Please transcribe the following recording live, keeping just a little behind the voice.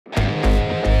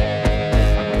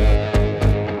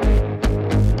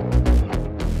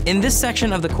In this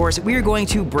section of the course, we are going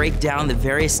to break down the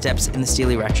various steps in the steel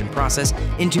erection process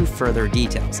into further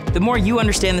details. The more you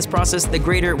understand this process, the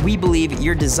greater we believe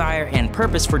your desire and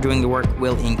purpose for doing the work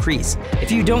will increase.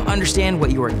 If you don't understand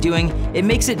what you are doing, it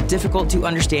makes it difficult to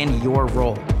understand your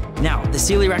role. Now, the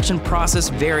steel erection process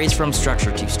varies from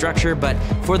structure to structure, but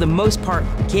for the most part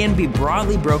can be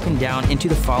broadly broken down into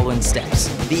the following steps: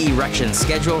 the erection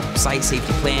schedule, site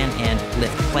safety plan, and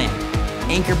lift plan,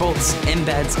 anchor bolts,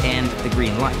 embeds, and the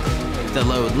green light, the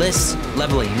load lists,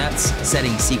 leveling nuts,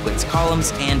 setting sequence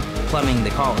columns, and plumbing the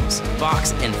columns,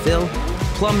 box and fill,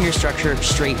 plumb your structure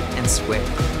straight and square,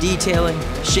 detailing,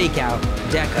 shake out,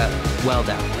 deck up, weld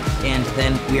out, and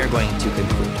then we are going to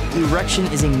conclude. Erection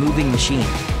is a moving machine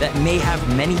that may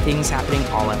have many things happening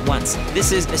all at once.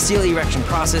 This is a steel erection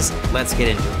process. Let's get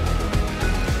into it.